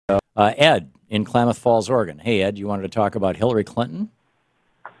Ed in Klamath Falls, Oregon. Hey, Ed, you wanted to talk about Hillary Clinton?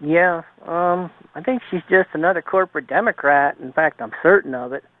 Yeah, I think she's just another corporate Democrat. In fact, I'm certain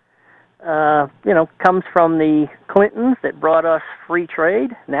of it. Comes from the Clintons that brought us free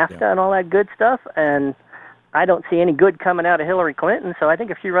trade, NAFTA, and all that good stuff. And I don't see any good coming out of Hillary Clinton. So I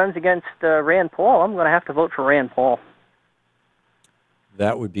think if she runs against Rand Paul, I'm going to have to vote for Rand Paul.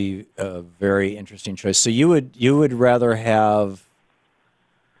 That would be a very interesting choice. So you would rather have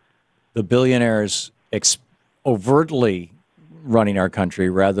the billionaires overtly running our country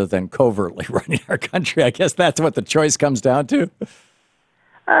rather than covertly running our country. I guess that's what the choice comes down to.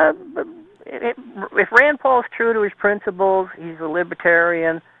 If Rand Paul's true to his principles, he's a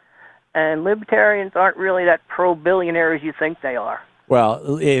libertarian, and libertarians aren't really that pro-billionaire as you think they are.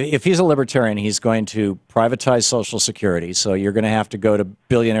 Well, if he's a libertarian, he's going to privatize Social Security, so you're going to have to go to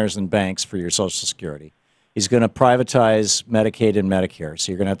billionaires and banks for your Social Security. He's going to privatize Medicaid and Medicare,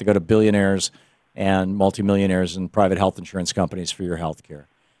 so you're going to have to go to billionaires and multimillionaires and private health insurance companies for your health care.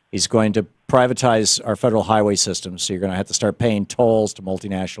 He's going to privatize our federal highway system, so you're going to have to start paying tolls to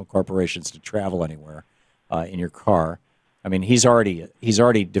multinational corporations to travel anywhere in your car. I mean, he's already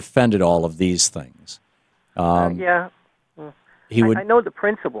defended all of these things. Yeah. I know the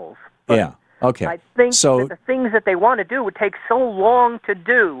principles. Yeah. Okay. I think that the things that they want to do would take so long to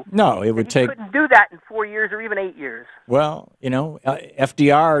do. No, it would take. You couldn't do that in 4 years or even 8 years. Well,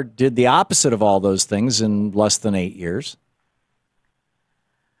 FDR did the opposite of all those things in less than 8 years.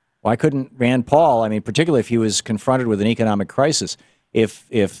 Why couldn't Rand Paul? I mean, particularly if he was confronted with an economic crisis, if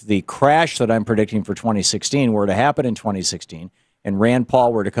the crash that I'm predicting for 2016 were to happen in 2016, and Rand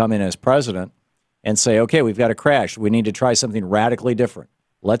Paul were to come in as president and say, "Okay, we've got a crash. We need to try something radically different.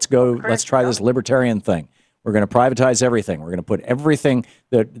 Let's go. Let's try this libertarian thing. We're going to privatize everything. We're going to put everything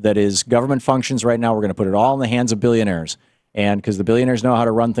that is government functions right now. We're going to put it all in the hands of billionaires, and because the billionaires know how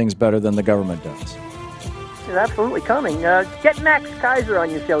to run things better than the government does." It's absolutely coming. Get Max Kaiser on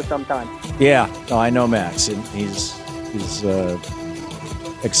your show sometime. Yeah, no, I know Max. He's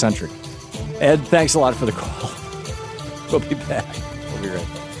eccentric. Ed, thanks a lot for the call. We'll be back. We'll be right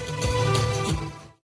back.